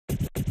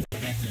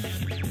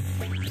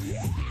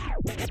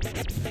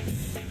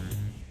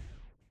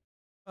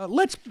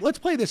Let's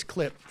play this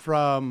clip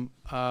from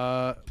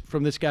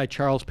this guy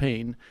Charles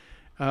Payne.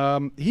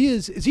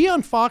 Is he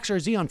on Fox or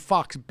is he on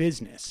Fox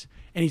Business?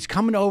 And he's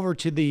coming over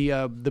to the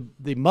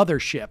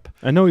mothership.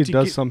 I know he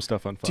does some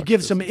stuff on Fox to give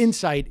Business. some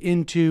insight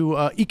into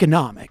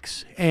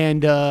economics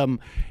and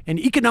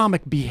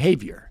economic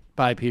behavior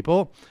by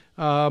people.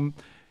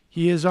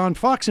 He is on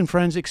Fox and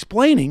Friends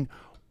explaining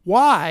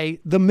why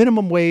the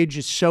minimum wage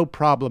is so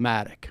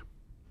problematic.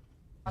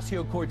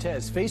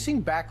 Ocasio-Cortez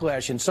facing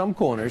backlash in some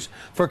corners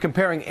for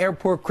comparing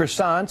airport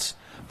croissants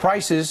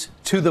prices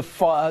to the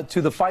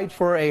fight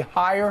for a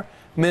higher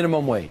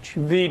minimum wage.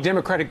 The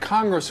Democratic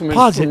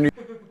Congresswoman from New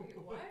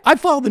I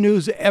follow the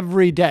news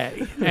every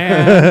day,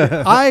 and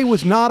I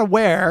was not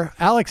aware.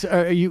 Alex,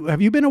 have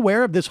you been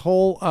aware of this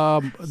whole?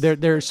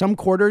 There are some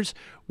quarters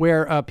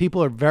where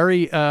people are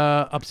very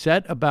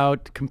upset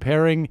about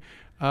comparing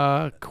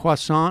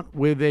croissant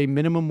with a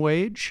minimum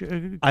wage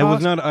cost. I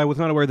was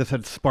not aware this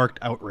had sparked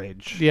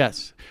outrage.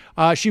 Yes.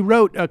 She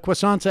wrote,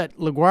 croissants at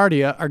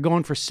LaGuardia are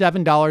going for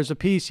 $7 a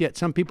piece, yet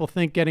some people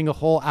think getting a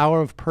whole hour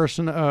of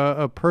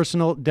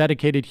personal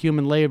dedicated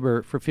human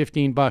labor for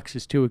 $15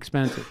 is too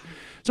expensive.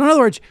 So in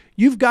other words,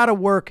 you've got to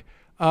work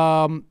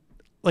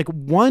like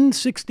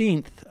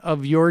 1/16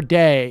 of your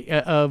day,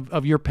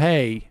 of your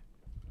pay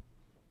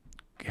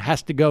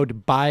has to go to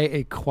buy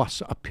a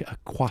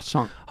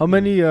croissant. How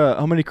many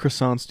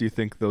croissants do you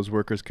think those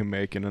workers can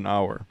make in an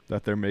hour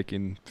that they're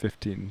making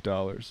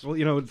 $15? Well,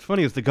 you know, what's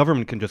funny is the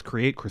government can just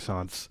create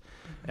croissants,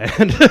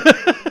 and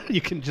you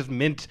can just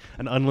mint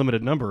an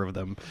unlimited number of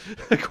them,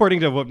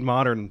 according to what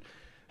modern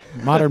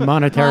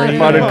croissant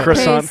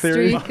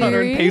theory,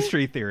 modern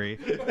pastry theory.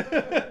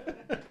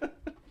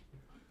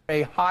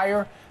 a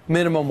higher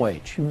minimum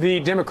wage. The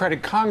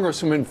Democratic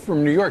Congresswoman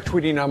from New York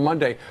tweeting on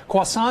Monday,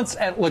 croissants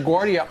at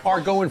LaGuardia are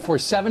going for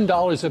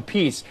 $7 a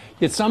piece.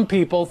 Yet some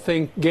people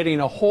think getting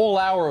a whole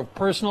hour of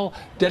personal,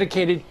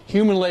 dedicated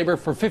human labor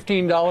for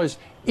 $15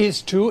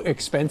 is too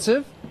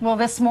expensive. Well,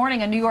 this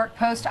morning, a New York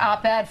Post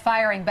op-ed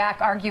firing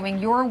back, arguing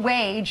your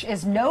wage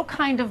is no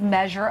kind of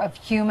measure of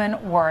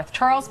human worth.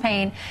 Charles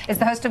Payne is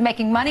the host of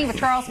Making Money with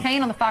Charles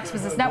Payne on the Fox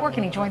Business Network,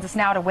 and he joins us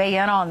now to weigh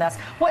in on this.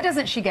 What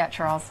doesn't she get,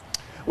 Charles?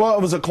 Well,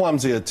 it was a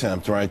clumsy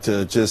attempt, right,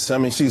 to just, I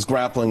mean, she's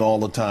grappling all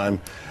the time.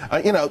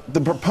 You know,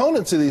 the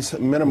proponents of these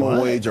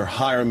minimum wage or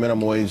higher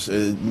minimum wage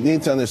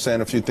need to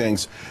understand a few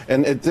things.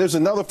 And there's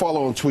another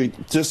follow-on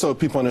tweet, just so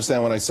people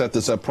understand when I set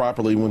this up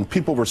properly. When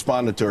people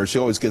responded to her, she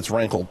always gets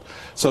rankled.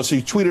 So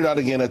she tweeted out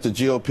again at the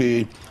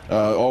GOP,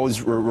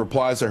 always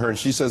replies to her, and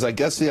she says, I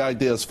guess the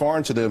idea is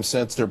foreign to them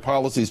since their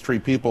policies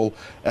treat people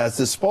as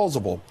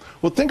disposable.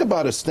 Well, think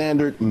about a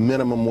standard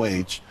minimum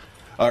wage.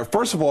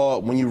 First of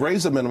all, when you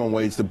raise the minimum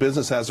wage, the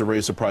business has to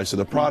raise the price of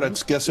the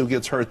products. Guess who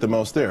gets hurt the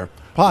most there?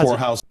 Poor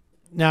house.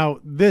 Now,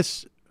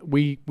 this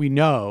we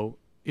know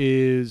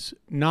is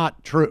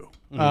not true.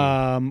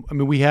 I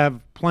mean, we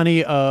have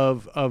plenty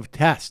of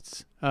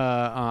tests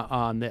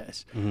on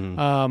this.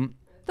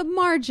 The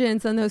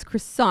margins on those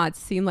croissants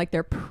seem like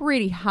they're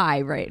pretty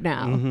high right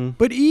now.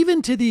 But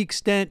even to the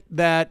extent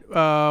that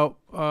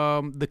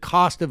the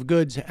cost of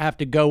goods have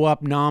to go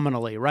up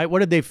nominally, right? What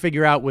did they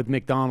figure out with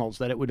McDonald's?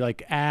 That it would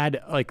like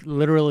add like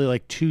literally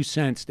like 2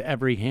 cents to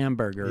every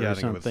hamburger or I think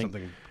something. it was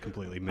something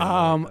completely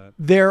minimal like that.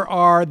 There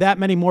are that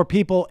many more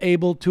people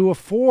able to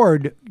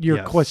afford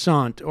your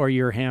croissant or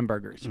your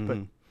hamburgers.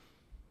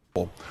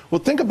 Well,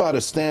 think about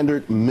a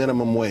standard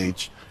minimum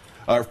wage.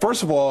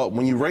 First of all,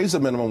 when you raise the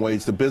minimum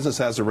wage, the business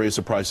has to raise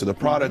the price of the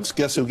products.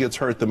 Guess who gets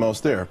hurt the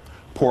most there?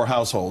 Poor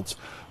households.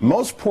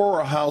 Most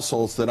poorer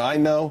households that I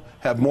know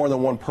have more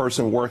than one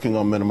person working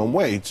on minimum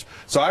wage.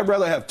 So I'd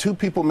rather have 2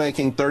 people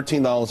making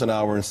 $13 an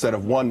hour instead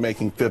of 1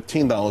 making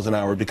 $15 an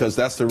hour, because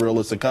that's the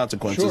realistic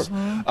consequences.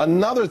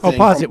 Another thing. Oh,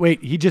 pause it.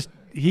 Wait,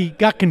 he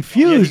got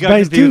confused by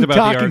his two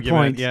talking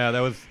points.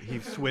 Yeah, he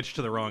switched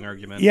to the wrong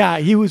argument. Yeah,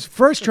 he was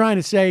first trying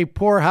to say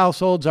poor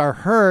households are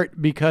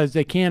hurt because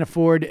they can't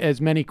afford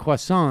as many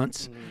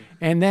croissants.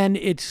 And then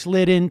it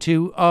slid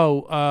into,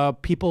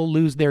 people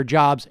lose their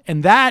jobs.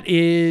 And that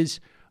is,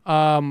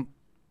 as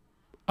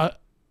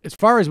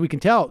far as we can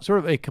tell, sort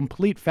of a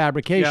complete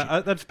fabrication.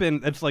 Yeah,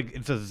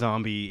 it's a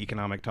zombie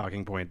economic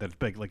talking point that's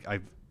big. Like,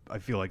 I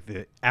feel like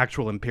the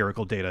actual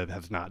empirical data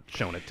has not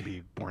shown it to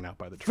be borne out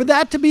by the truth. For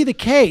that to be the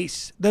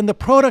case, then the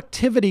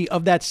productivity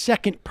of that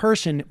second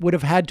person would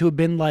have had to have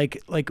been like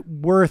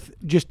worth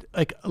just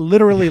like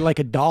literally like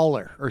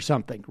 $1 or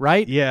something,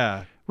 right?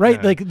 Yeah. Right,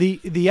 yeah. like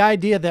the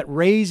idea that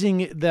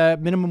raising the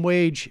minimum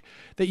wage,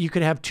 that you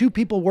could have 2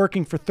 people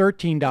working for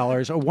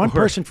 $13 or one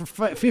person for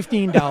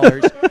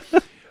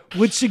 $15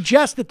 would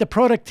suggest that the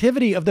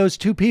productivity of those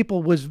 2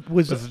 people was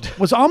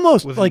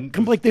almost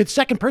complete. The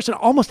second person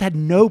almost had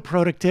no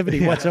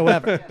productivity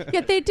whatsoever.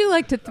 Yet they do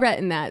like to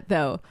threaten that,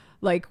 though.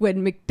 Like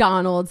when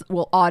McDonald's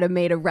will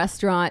automate a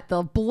restaurant,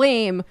 they'll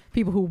blame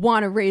people who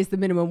want to raise the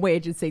minimum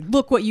wage and say,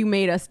 look what you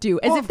made us do,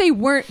 as if they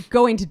weren't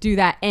going to do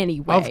that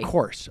anyway. Of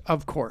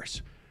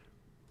course.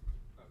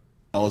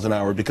 an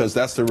hour because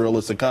that's the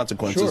realistic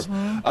consequences.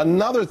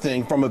 Another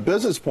thing, from a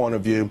business point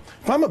of view,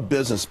 if I'm a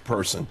business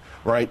person,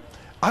 right,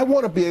 I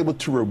want to be able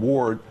to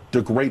reward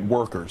the great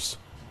workers.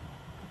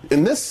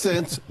 In this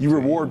sense, you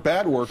reward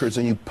bad workers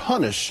and you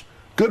punish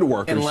good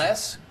workers.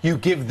 Unless you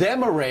give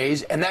them a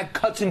raise and that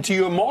cuts into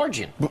your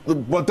margin.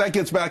 But that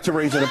gets back to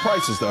raising the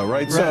prices, though,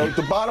 right? So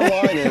the bottom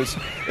line is,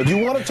 if you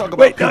want to talk about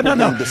Wait, people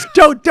no.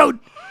 being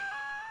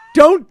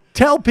Don't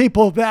tell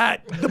people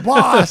that the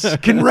boss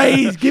can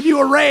give you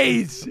a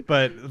raise.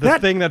 But the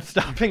thing that's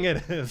stopping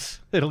it is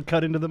it'll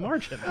cut into the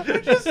margin. I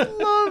just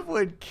love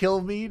when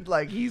Kilmeade,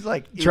 like, he's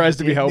like tries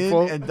to be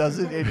helpful and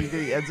doesn't, and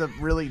he ends up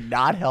really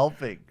not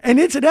helping. And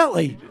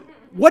incidentally,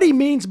 what he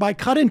means by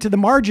cut into the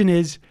margin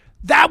is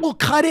that will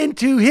cut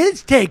into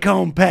his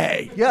take-home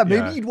pay. Yeah,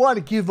 maybe you'd want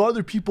to give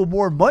other people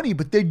more money,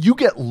 but then you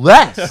get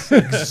less.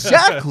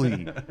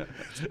 Exactly.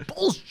 It's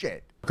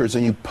bullshit.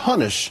 And you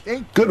punish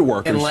good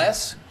workers.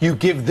 Unless you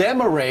give them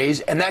a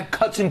raise and that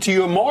cuts into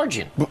your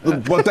margin.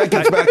 But that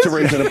gets back to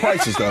raising the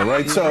prices, though,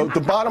 right? So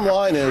the bottom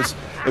line is,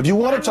 if you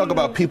want to talk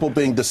about people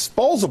being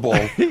disposable,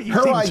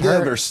 her idea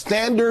of her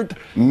standard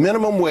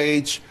minimum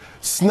wage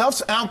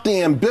snuffs out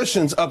the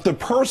ambitions of the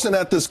person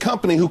at this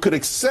company who could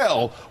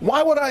excel.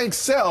 Why would I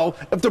excel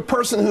if the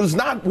person who's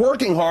not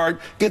working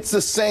hard gets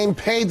the same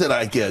pay that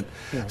I get?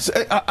 Yeah. So,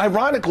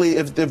 ironically,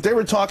 if they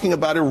were talking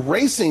about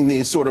erasing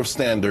these sort of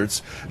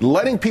standards,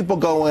 letting people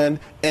go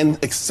in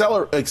and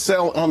excel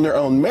on their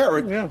own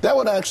merit, that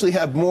would actually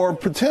have more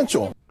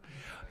potential.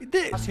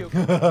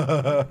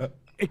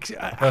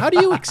 How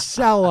do you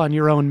excel on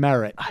your own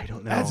merit? I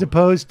don't know. As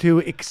opposed to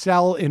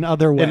excel in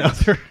other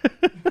ways.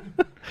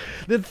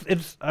 It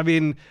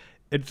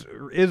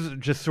is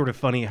just sort of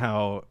funny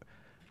how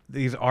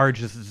these are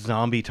just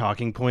zombie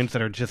talking points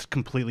that are just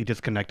completely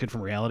disconnected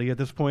from reality at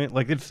this point.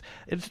 Like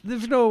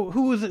there's no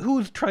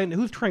who's trying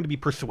to be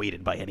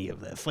persuaded by any of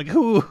this. Like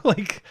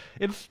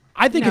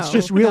I think it's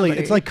just really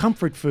it's like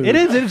comfort food. It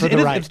is.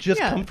 It's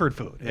just comfort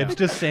food. Yeah. It's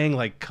just saying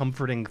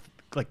comforting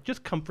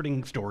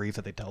stories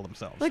that they tell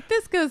themselves. Like,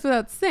 this goes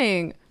without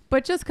saying,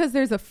 but just because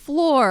there's a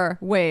floor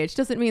wage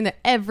doesn't mean that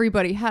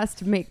everybody has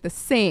to make the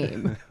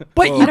same.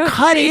 But you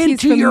cut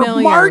into your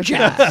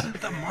margins.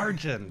 The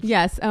margins.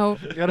 Yes. Oh,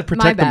 you got to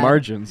protect the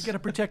margins. You got to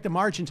protect the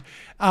margins.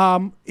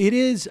 It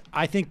is.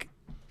 I think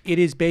it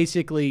is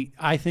basically.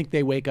 I think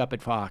they wake up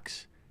at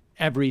Fox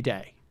every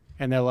day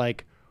and they're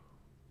like,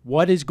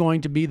 "What is going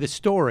to be the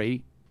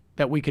story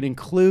that we can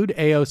include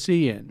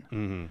AOC in?"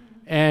 Mm-hmm.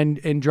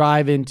 And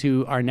drive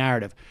into our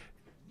narrative.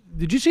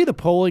 Did you see the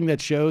polling that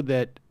showed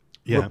that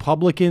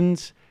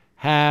Republicans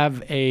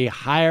have a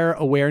higher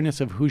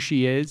awareness of who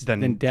she is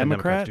than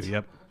Democrats?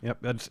 Do. Yep.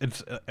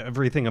 It's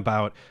everything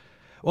about.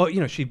 Well,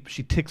 she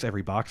ticks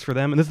every box for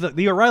them, and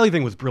the O'Reilly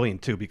thing was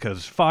brilliant too,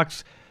 because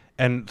Fox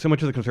and so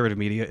much of the conservative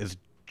media is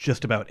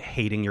just about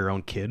hating your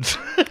own kids,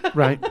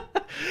 right?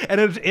 And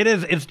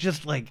it's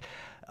just like.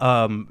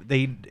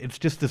 It's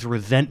just this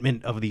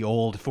resentment of the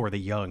old for the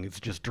young. It's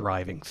just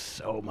driving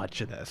so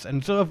much of this,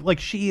 and so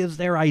she is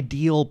their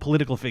ideal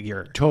political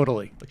figure.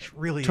 Totally, she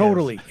really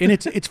totally, and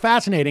it's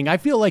fascinating. I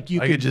feel like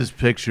I could just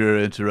picture her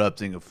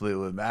interrupting a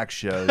Fleetwood Mac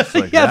show. Just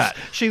like yes, that.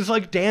 She's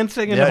like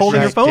dancing and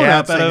holding her phone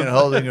up, and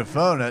holding her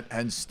phone up,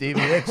 and Stevie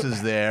Nicks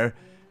is there,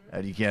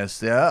 and you can't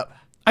stay up.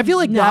 I feel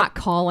like not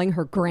calling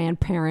her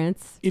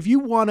grandparents. If you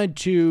wanted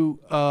to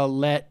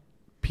let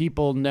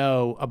people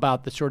know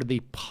about the sort of the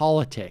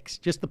politics,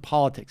 just the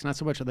politics, not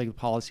so much of the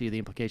policy or the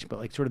implication, but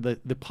like sort of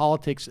the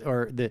politics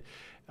or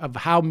of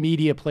how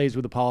media plays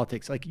with the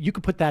politics. Like, you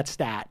could put that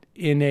stat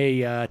in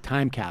a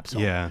time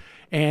capsule. Yeah.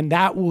 And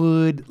that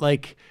would,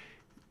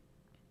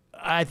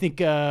 I think,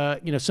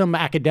 some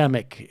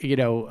academic,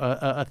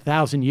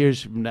 1,000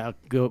 years from now,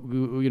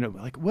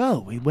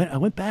 I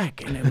went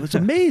back and it was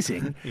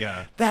amazing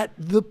that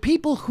the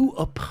people who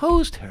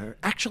opposed her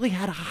actually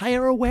had a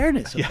higher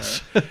awareness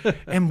of her.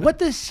 And what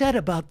this said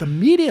about the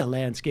media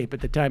landscape at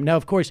the time. Now,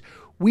 of course,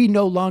 we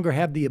no longer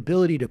have the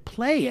ability to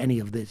play any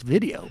of this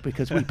video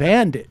because we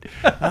banned it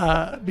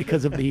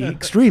because of the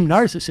extreme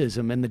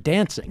narcissism and the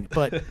dancing.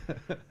 But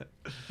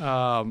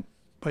yeah.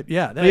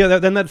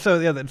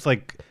 That's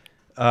like.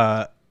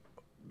 And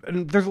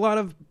there's a lot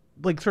of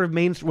sort of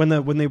when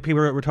the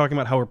people were talking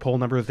about how her poll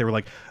numbers, they were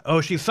like,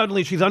 oh, she's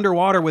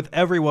underwater with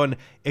everyone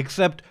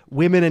except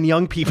women and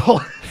young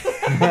people.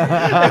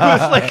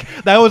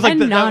 That was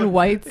and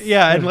non-whites.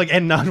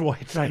 And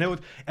non-whites. Right.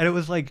 And it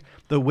was like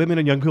the women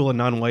and young people and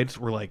non-whites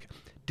were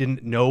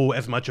didn't know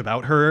as much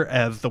about her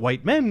as the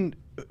white men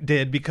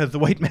did, because the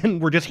white men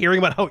were just hearing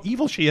about how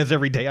evil she is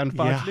every day on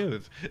Fox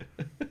News.